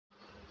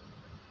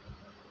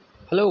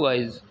Hello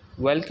guys,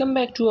 welcome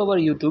back to our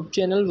YouTube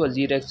channel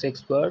Wazir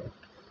Expert.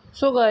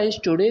 So guys,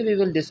 today we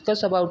will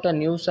discuss about a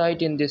new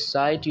site. In this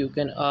site you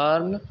can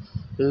earn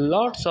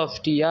lots of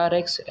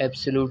TRX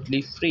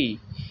absolutely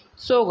free.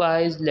 So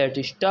guys,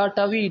 let's start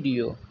a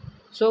video.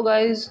 So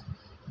guys,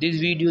 this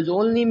video is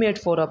only made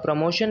for a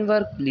promotion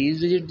work. Please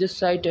visit this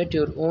site at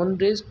your own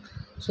risk.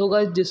 So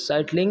guys, this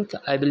site link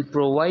I will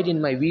provide in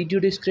my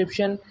video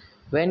description.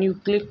 When you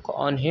click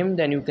on him,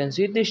 then you can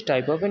see this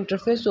type of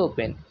interface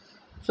open.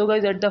 So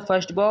guys, at the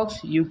first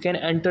box you can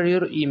enter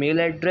your email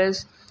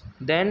address.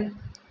 Then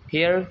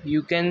here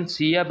you can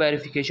see a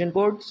verification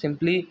code.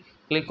 Simply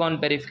click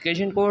on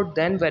verification code,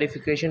 then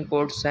verification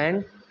code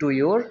sent to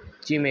your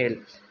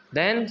Gmail.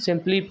 Then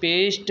simply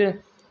paste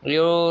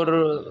your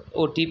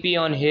OTP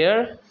on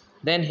here.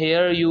 Then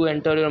here you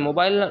enter your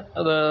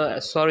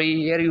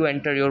here you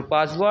enter your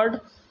password.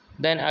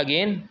 Then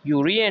again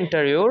you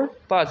re-enter your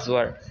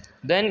password.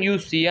 Then you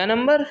see a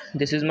number,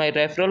 this is my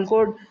referral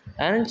code,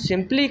 and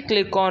simply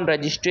click on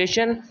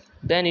registration.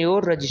 Then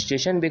your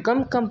registration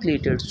become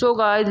completed. So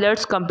guys,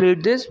 let's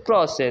complete this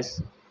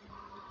process.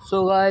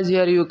 So guys,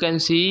 here you can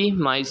see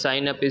my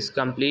sign up is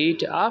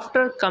complete.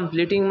 After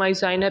completing my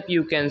sign up,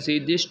 you can see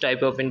this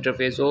type of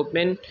interface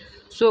open.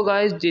 So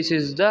guys, this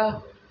is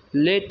the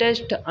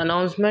latest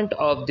announcement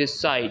of this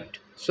site.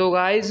 So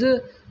guys,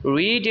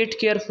 read it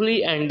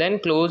carefully and then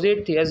close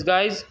it. Yes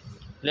guys,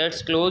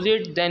 let's close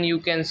it. Then you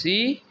can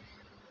see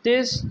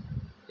this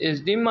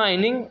is the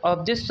mining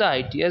of this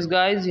site. Yes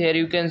guys, here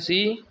you can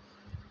see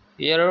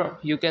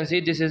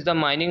this is the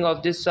mining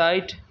of this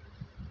site.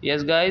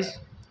 Yes guys,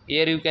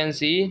 here you can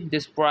see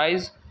this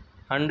price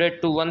 100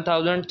 to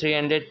 1000,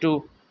 300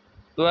 to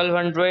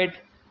 1200.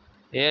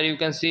 Here you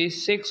can see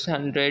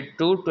 600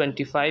 to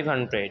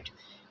 2500.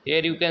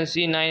 Here you can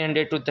see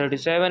 900 to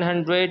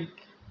 3700,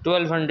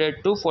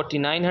 1200 to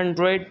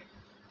 4900,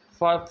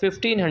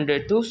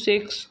 1500 to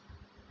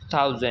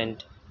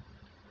 6000,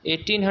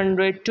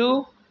 1800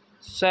 to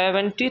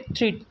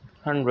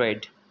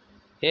 7300.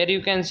 Here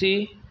you can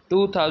see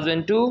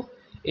 2000 to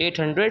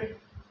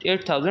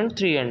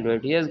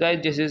 8300. Yes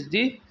guys, this is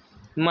the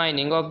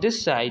mining of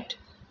this site.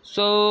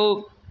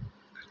 So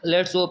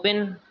let's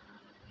open.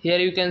 Here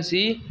you can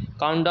see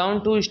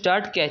countdown to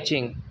start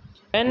catching.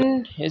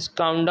 When his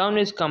countdown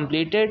is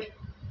completed,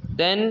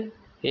 then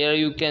here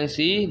you can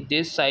see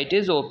this site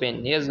is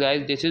open. Yes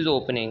guys, this is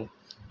opening.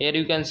 Here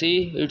you can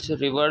see it's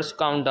reverse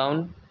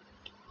countdown.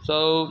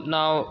 So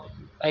now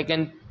I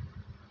can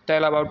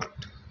tell about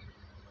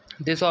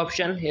this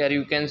option. Here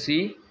you can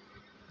see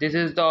this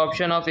is the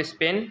option of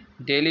spin,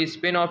 daily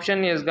spin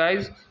option. Yes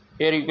guys,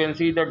 here you can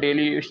see the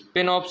daily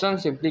spin option.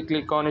 Simply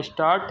click on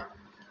start.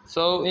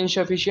 So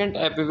insufficient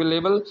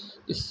available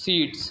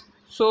seeds,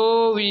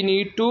 so we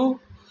need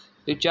to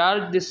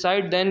recharge this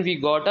site. Then we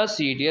got a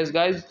seed. Yes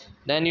guys,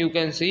 then you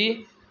can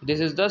see this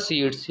is the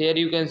seeds. Here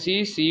you can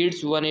see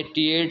seeds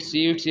 188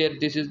 seeds. Here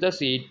this is the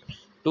seed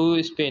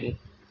to spin.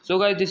 So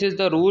guys, this is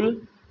the rule,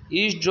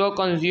 each draw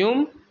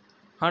consume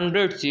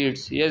 100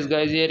 seeds. Yes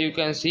guys, here you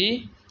can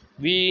see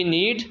we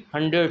need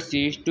 100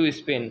 seeds to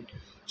spin.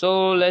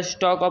 So let's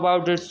talk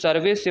about its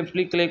service.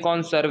 Simply click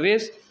on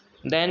service.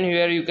 Then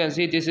here you can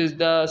see this is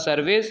the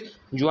service,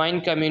 join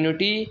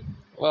community,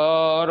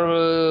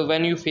 or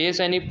when you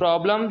face any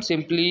problem,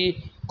 simply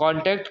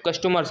contact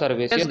customer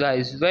service. Yes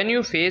guys, when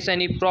you face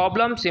any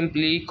problem,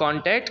 simply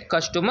contact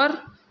customer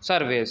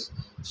service.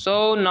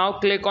 So now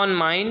click on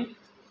mine.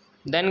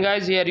 Then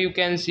guys, here you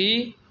can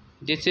see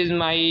this is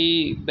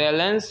my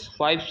balance,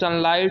 5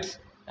 sunlights,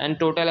 and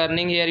total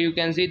earning. Here you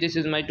can see this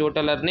is my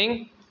total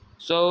earning.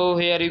 So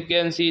here you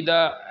can see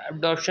the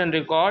adoption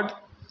record.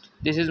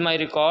 This is my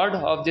record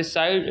of this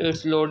site.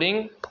 It's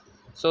loading.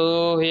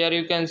 So here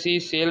you can see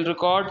sales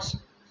record,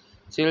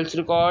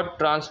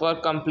 transfer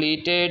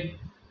completed.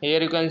 Here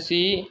you can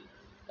see,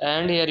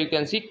 and here you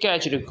can see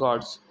catch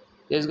records.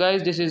 Yes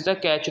guys, this is the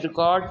catch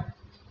record.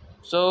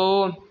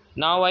 So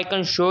now I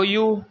can show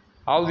you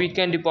how we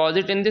can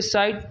deposit in this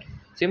site.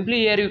 Simply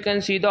here you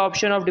can see the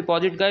option of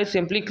deposit guys.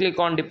 Simply click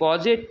on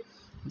deposit.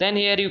 Then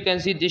here you can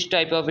see this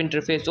type of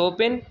interface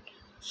open.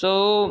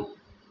 So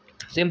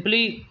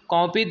simply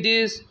copy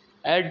this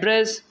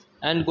address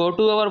and go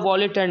to our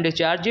wallet and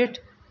recharge it.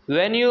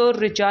 When your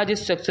recharge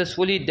is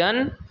successfully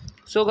done,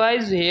 so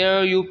guys,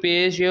 here you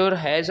paste your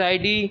hash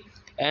ID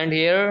and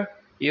here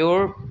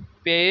your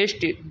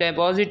paste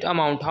deposit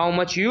amount, how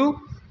much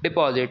you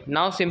deposit.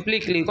 Now simply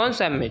click on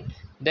submit.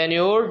 Then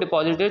your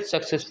deposit is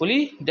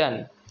successfully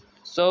done.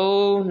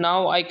 So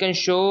now I can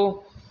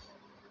show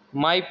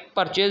my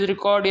purchase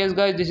record. Yes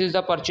guys, this is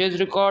the purchase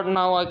record.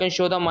 Now I can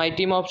show the my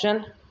team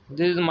option.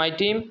 This is my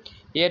team.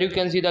 Here you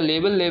can see the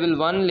level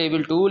 1,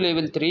 level 2,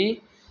 level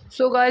 3.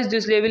 So guys,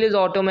 this level is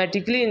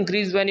automatically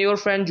increased when your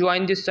friend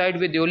join this site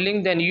with your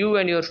link. Then you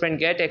and your friend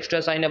get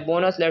extra sign up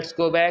bonus. Let's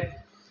go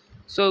back.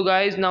 So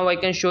guys, now I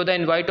can show the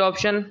invite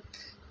option.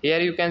 Here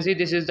you can see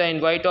this is the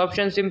invite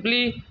option.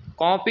 Simply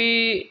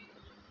copy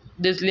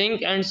this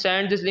link and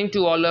send this link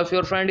to all of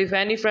your friends. If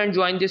any friend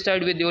join this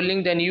site with your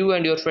link, then you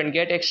and your friend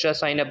get extra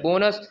sign up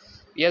bonus.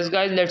 Yes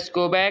guys, let's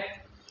go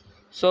back.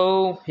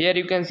 So here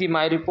you can see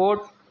my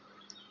report.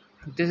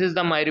 This is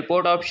the my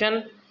report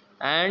option,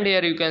 and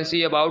here you can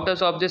see about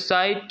us of this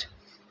site.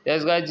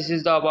 Yes guys, this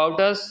is the about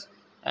us,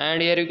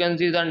 and here you can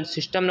see the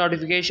system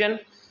notification.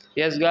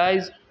 Yes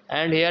guys,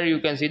 and here you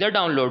can see the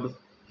download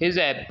his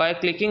app. By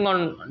clicking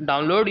on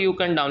download, you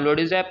can download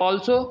his app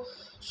also.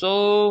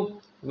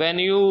 So when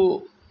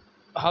you,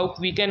 how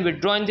we can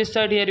withdraw in this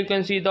site, here you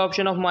can see the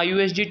option of my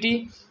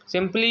USDT.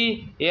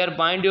 Simply here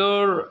bind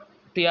your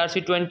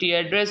TRC20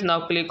 address.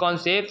 Now click on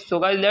save. So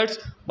guys, let's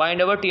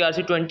bind our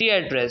TRC20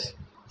 address.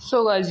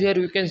 So guys, here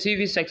you can see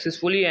we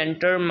successfully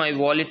enter my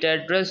wallet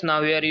address.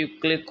 Now here you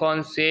click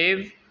on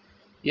save.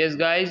 Yes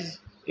guys,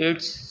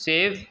 it's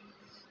save.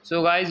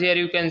 So guys, here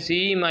you can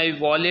see my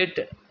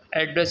wallet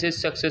address is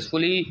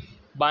successfully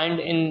bind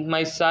in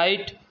my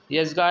site.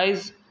 Yes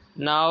guys,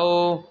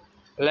 now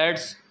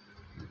let's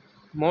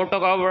more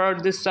talk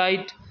about this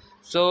site.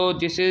 So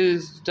this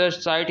is the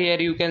site. Here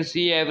you can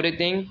see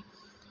everything.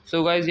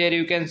 So guys, here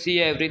you can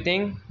see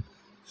everything.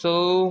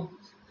 So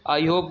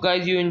I hope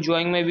guys you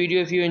enjoying my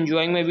video. If you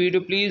enjoying my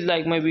video, please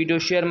like my video,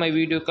 share my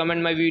video,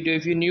 comment my video.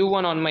 If you new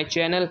one on my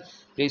channel,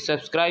 please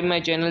subscribe my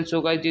channel.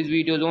 So guys, this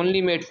video is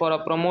only made for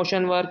a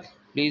promotion work.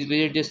 Please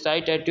visit this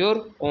site at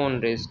your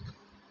own risk.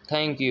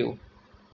 Thank you.